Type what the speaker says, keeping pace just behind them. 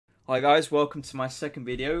Hi guys, welcome to my second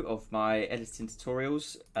video of my editing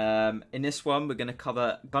tutorials. In this one we're going to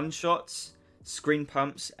cover gunshots, screen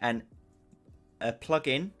pumps and a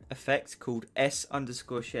plugin effect called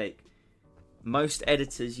S_shake. Most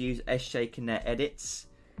editors use S_shake in their edits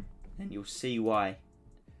and you'll see why.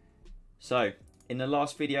 So in the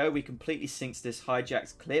last video we completely synced this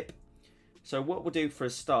hijacked clip. So what we'll do for a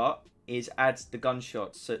start is add the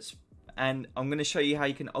gunshots. And I'm going to show you how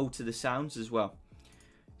you can alter the sounds as well.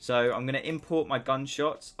 So I'm going to import my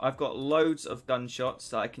gunshots. I've got loads of gunshots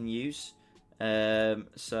that I can use.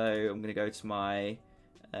 So I'm going to go to my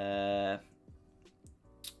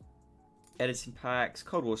editing packs,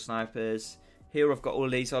 Cold War snipers. Here I've got all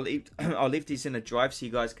these. I'll leave these in a drive so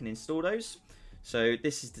you guys can install those. So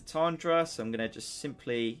this is the Tundra. So I'm going to just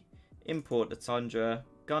simply import the Tundra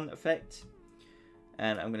gun effect.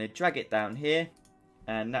 And I'm going to drag it down here.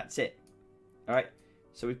 And that's it. Alright.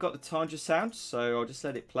 So we've got the Tundra sound, so I'll just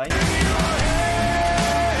let it play.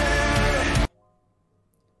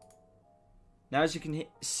 Now as you can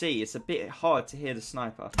see, it's a bit hard to hear the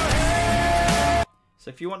sniper. So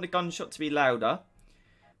if you want the gunshot to be louder,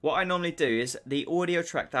 what I normally do is the audio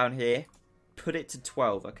track down here, put it to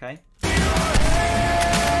 12, okay?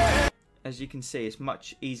 As you can see, it's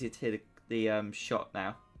much easier to hear the shot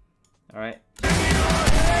now. Alright.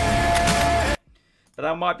 But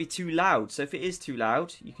that might be too loud, so if it is too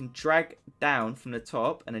loud, you can drag down from the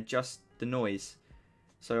top and adjust the noise.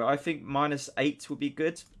 So I think -8 would be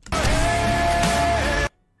good.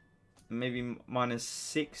 Maybe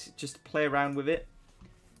 -6, just to play around with it.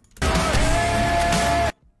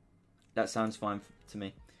 That sounds fine to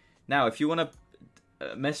me. Now, if you want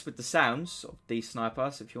to mess with the sounds of these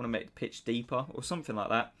snipers, if you want to make the pitch deeper or something like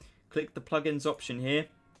that, click the plugins option here.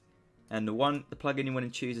 And the plugin you want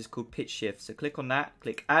to choose is called Pitch Shift. So click on that,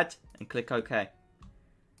 click Add, and click OK.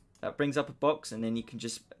 That brings up a box, and then you can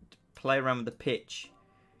just play around with the pitch.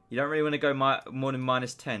 You don't really want to go more than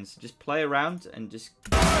 -10, so just play around and just...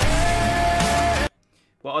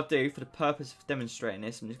 What I'll do for the purpose of demonstrating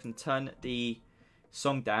this, I'm just going to turn the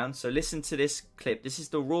song down. So listen to this clip. This is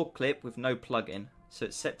the raw clip with no plugin. So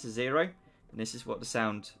it's set to 0, and this is what the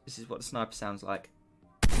sniper sounds like.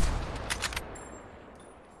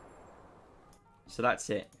 So that's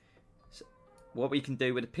it. So what we can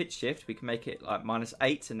do with a pitch shift, we can make it like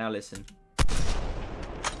 -8, and now listen.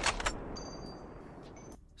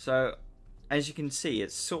 So as you can see,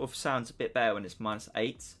 it sort of sounds a bit better when it's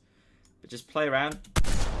 -8. But just play around.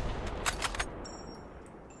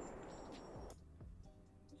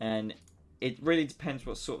 And it really depends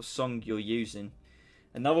what sort of song you're using.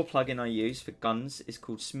 Another plugin I use for guns is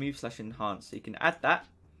called Smooth/Enhance. So you can add that.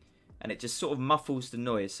 And it just sort of muffles the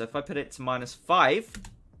noise. So if I put it to -5,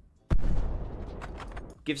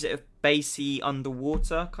 gives it a bassy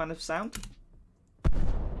underwater kind of sound.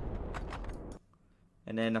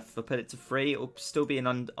 And then if I put it to 3, it'll still be an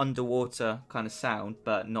underwater kind of sound,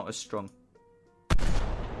 but not as strong.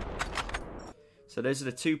 So those are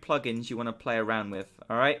the two plugins you want to play around with,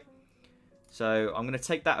 alright? So I'm going to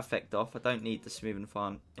take that effect off. I don't need the Smooth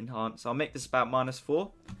Enhance. I'll make this about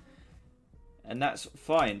 -4. And that's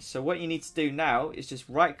fine. So what you need to do now is just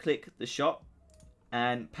right click the shot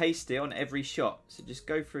and paste it on every shot. So just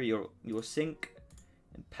go through your sync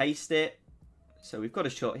and paste it. So we've got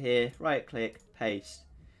a shot here, right click, paste.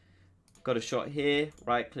 Got a shot here,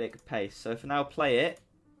 right click, paste. So if I now play it,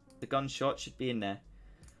 the gunshot should be in there.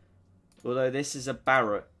 Although this is a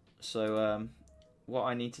Barrett. So what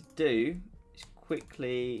I need to do is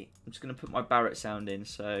quickly, I'm just going to put my Barrett sound in.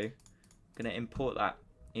 So I'm going to import that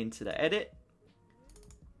into the edit.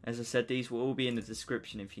 As I said, these will all be in the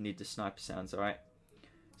description if you need the sniper sounds, alright?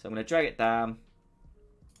 So I'm going to drag it down.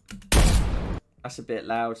 That's a bit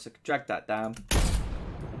loud, so drag that down.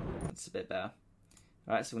 That's a bit better.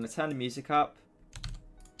 Alright, so I'm going to turn the music up.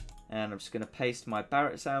 And I'm just going to paste my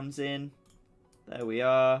Barrett sounds in. There we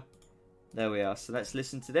are. There we are. So let's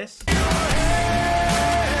listen to this.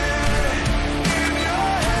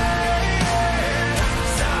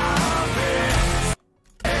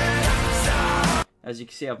 As you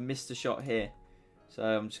can see, I've missed a shot here. So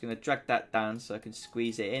I'm just going to drag that down so I can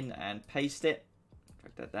squeeze it in and paste it.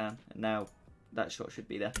 Drag that down. And now that shot should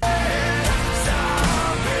be there.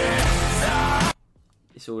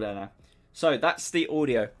 It's all there now. So that's the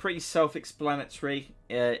audio. Pretty self-explanatory.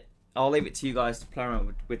 I'll leave it to you guys to play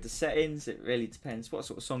around with the settings. It really depends what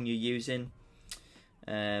sort of song you're using.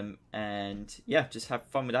 And yeah, just have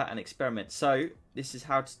fun with that and experiment. So this is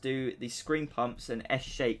how to do the screen pumps and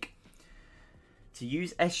S_shake. To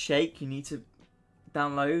use S_shake, you need to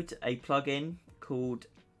download a plugin called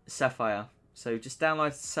Sapphire. So just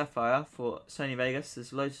download Sapphire for Sony Vegas.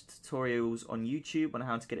 There's loads of tutorials on YouTube on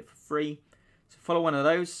how to get it for free. So follow one of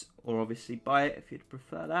those, or obviously buy it if you'd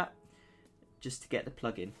prefer that, just to get the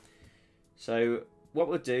plugin. So what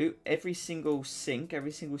we'll do, every single sync,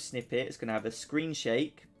 every single snippet is going to have a screen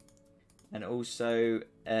shake, and also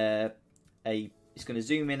it's going to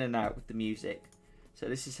zoom in and out with the music. So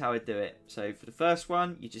this is how I do it. So for the first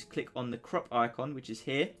one, you just click on the crop icon, which is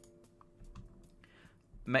here.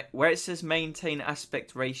 Where it says maintain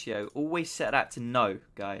aspect ratio, always set that to no,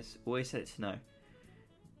 guys. Always set it to no.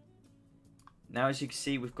 Now, as you can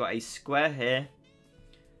see, we've got a square here,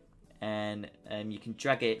 and you can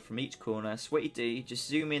drag it from each corner. So what you do, you just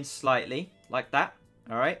zoom in slightly, like that,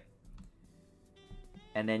 alright?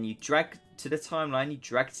 And then you drag to the timeline, you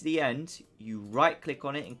drag to the end, you right click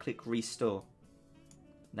on it and click restore.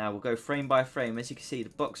 Now we'll go frame by frame. As you can see, the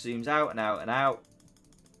box zooms out and out and out.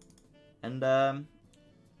 And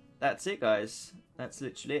that's it, guys. That's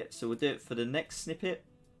literally it. So we'll do it for the next snippet.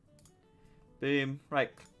 Boom.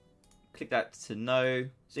 Right. Click that to no.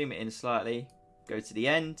 Zoom it in slightly. Go to the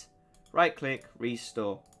end. Right click.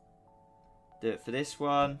 Restore. Do it for this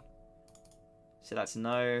one. Set that to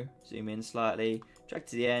no. Zoom in slightly. Drag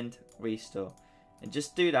to the end. Restore. And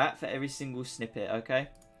just do that for every single snippet, okay?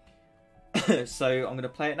 So I'm going to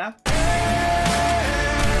play it now.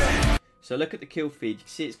 So look at the kill feed. You can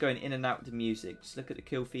see it's going in and out with the music. Just look at the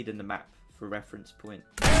kill feed and the map for a reference point.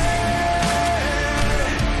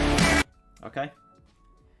 Okay.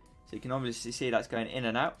 So you can obviously see that's going in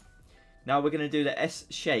and out. Now we're going to do the S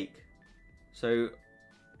shake. So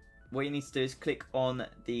what you need to do is click on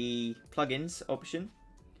the plugins option.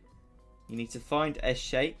 You need to find S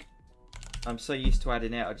shake. I'm so used to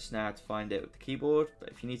adding it, I just know how to find it with the keyboard. But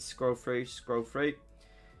if you need to scroll through, scroll through.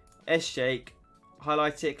 S shake.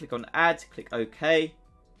 Highlight it, click on add, click OK.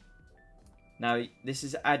 Now this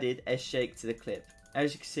has added S shake to the clip.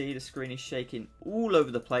 As you can see, the screen is shaking all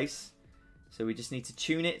over the place. So we just need to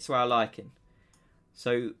tune it to our liking.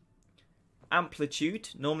 So amplitude,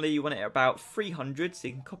 normally you want it at about 300, so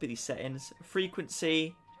you can copy these settings.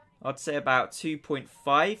 Frequency, I'd say about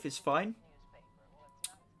 2.5 is fine.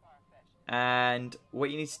 And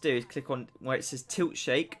what you need to do is click on where it says tilt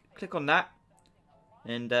shake, click on that.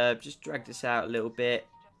 And just drag this out a little bit.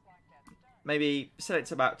 Maybe set it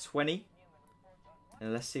to about 20.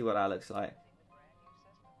 And let's see what that looks like.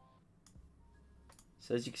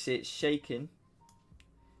 So as you can see, it's shaking.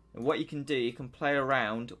 And what you can do, you can play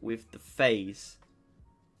around with the phase.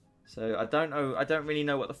 So I don't really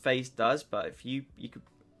know what the phase does, but if you could,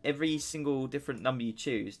 every single different number you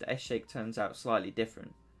choose, the S shake turns out slightly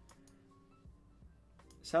different.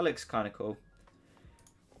 So that looks kind of cool.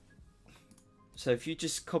 So if you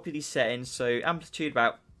just copy these settings, so amplitude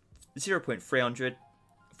about 0.300,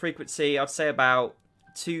 frequency I'd say about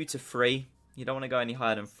 2 to 3. You don't want to go any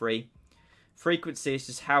higher than 3. Frequency is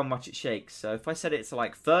just how much it shakes. So if I set it to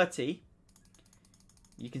like 30,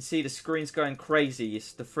 you can see the screen's going crazy.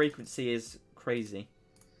 The frequency is crazy.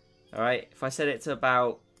 Alright, if I set it to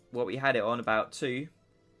about what we had it on, about 2, you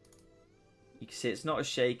can see it's not as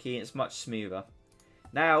shaky, it's much smoother.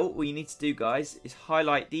 Now, what you need to do, guys, is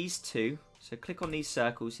highlight these two. So click on these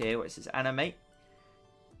circles here where it says animate.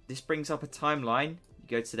 This brings up a timeline. You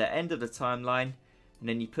go to the end of the timeline, and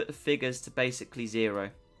then you put the figures to basically 0.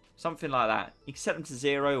 Something like that. You can set them to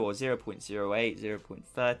 0 or 0.08,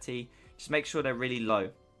 0.30. Just make sure they're really low.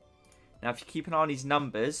 Now, if you keep an eye on these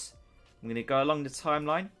numbers, I'm going to go along the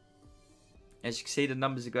timeline. As you can see, the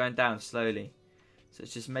numbers are going down slowly. So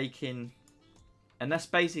it's just making... And that's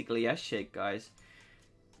basically S-shake, guys.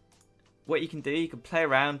 What you can do, you can play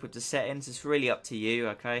around with the settings. It's really up to you,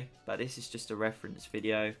 okay? But this is just a reference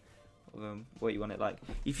video of what you want it like.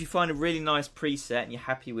 If you find a really nice preset and you're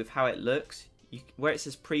happy with how it looks, where it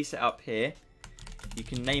says preset up here, you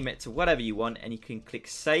can name it to whatever you want and you can click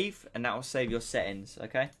save, and that will save your settings,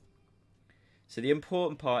 okay? So the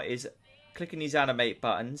important part is clicking these animate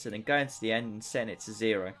buttons and then going to the end and setting it to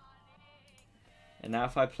 0. And now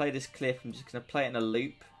if I play this clip, I'm just going to play it in a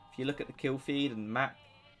loop. If you look at the kill feed and map,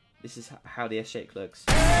 this is how the S-shake looks.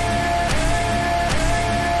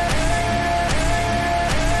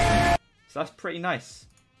 So that's pretty nice.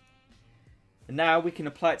 And now we can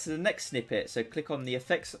apply it to the next snippet. So click on the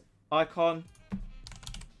effects icon,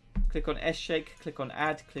 click on S-shake, click on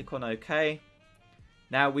add, click on OK.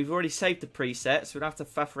 Now we've already saved the preset, so we don't have to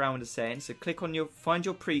faff around with the settings. So click on find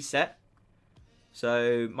your preset.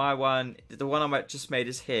 So my one, the one I just made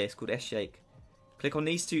is here. It's called S-shake. Click on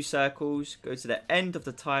these two circles, go to the end of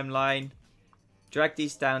the timeline, drag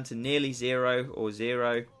these down to nearly 0 or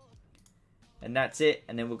 0, and that's it.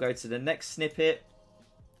 And then we'll go to the next snippet,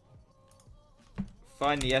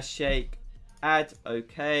 find the S-shake, add,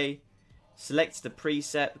 OK. Select the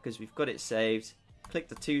preset because we've got it saved. Click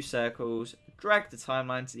the 2 circles, drag the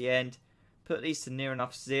timeline to the end, put these to near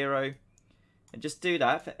enough 0, and just do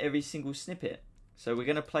that for every single snippet. So we're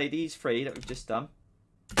going to play these 3 that we've just done.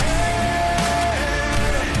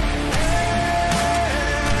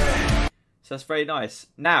 So that's very nice.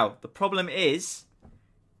 Now, the problem is,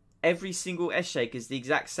 every single S shake is the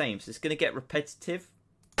exact same, so it's going to get repetitive.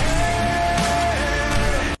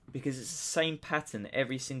 Because it's the same pattern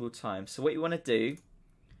every single time. So what you want to do,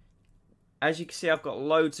 as you can see, I've got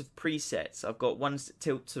loads of presets. I've got ones that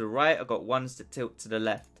tilt to the right, I've got ones that tilt to the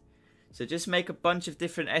left. So just make a bunch of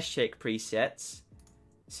different S shake presets.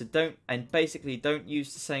 So basically don't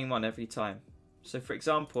use the same one every time. So for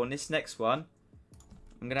example, on this next one,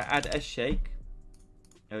 I'm going to add S shake.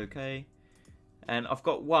 Okay. And I've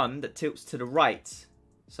got one that tilts to the right.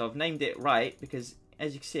 So I've named it right because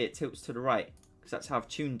as you can see, it tilts to the right. Because that's how I've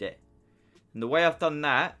tuned it. And the way I've done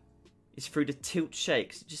that is through the tilt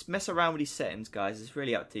shakes. Just mess around with these settings, guys. It's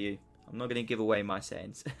really up to you. I'm not going to give away my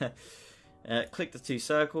settings. Click the 2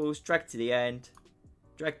 circles, drag to the end,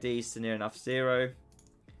 drag these to near enough 0.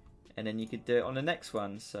 And then you could do it on the next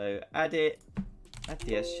one. So add it, add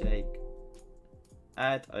the S shake,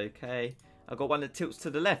 add, OK. I've got one that tilts to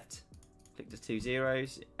the left. Click the 2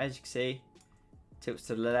 zeros. As you can see, tilts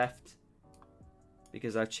to the left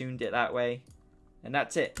because I tuned it that way. And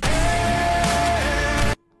that's it.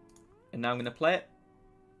 And now I'm going to play it.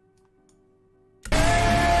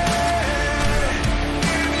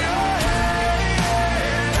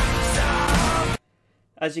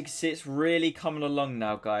 As you can see, it's really coming along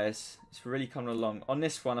now, guys. It's really coming along. On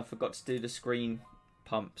this one, I forgot to do the screen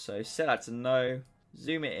pump. So set that to no.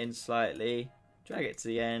 Zoom it in slightly. Drag it to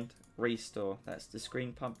the end. Restore. That's the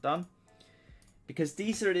screen pump done. Because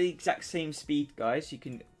these are the exact same speed, guys. You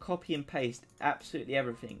can copy and paste absolutely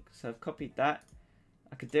everything. So I've copied that.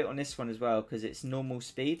 I could do it on this one as well because it's normal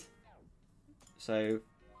speed. So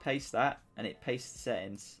paste that and it pastes the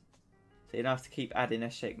settings. So you don't have to keep adding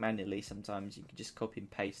S shake manually sometimes. You can just copy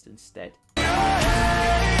and paste instead.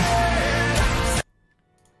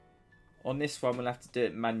 On this one we'll have to do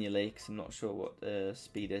it manually because I'm not sure what the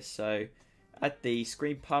speed is. So add the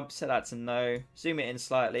screen pump, set that to no, zoom it in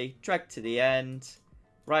slightly, drag to the end,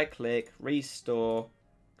 right click, restore,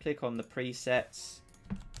 click on the presets,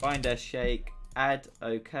 find S shake, add,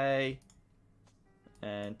 OK,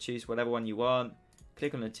 and choose whatever one you want,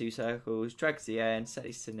 click on the 2 circles, drag to the end, set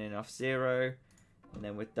this to near enough 0, and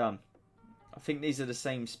then we're done. I think these are the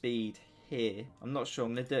same speed here. I'm not sure,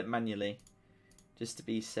 I'm going to do it manually, just to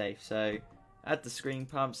be safe. So add the screen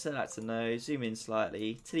pump, set that to no, zoom in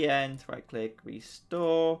slightly, to the end, right click,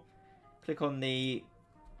 restore, click on the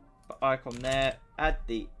icon there, add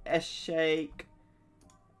the S shake,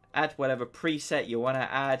 add whatever preset you want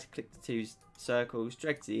to add, click the 2 circles,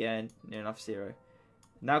 drag to the end, near enough 0.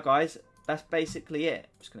 Now guys, that's basically it.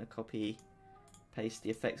 I'm just going to copy, paste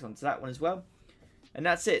the effects onto that one as well. And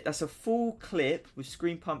that's it. That's a full clip with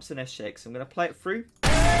screen pumps and S shakes. I'm going to play it through.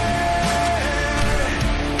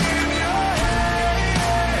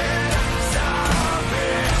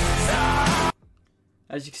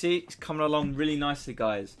 As you can see, it's coming along really nicely,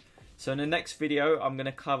 guys. So in the next video, I'm going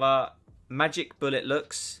to cover magic bullet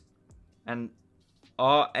looks and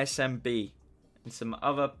RSMB and some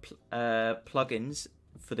other plugins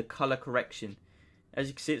for the color correction. As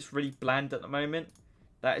you can see, it's really bland at the moment.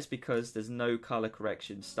 That is because there's no color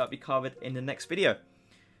correction. So that'll be covered in the next video.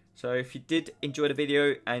 So if you did enjoy the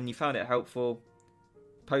video and you found it helpful,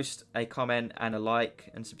 post a comment and a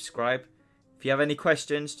like and subscribe. If you have any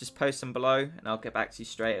questions, just post them below and I'll get back to you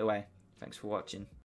straight away. Thanks for watching.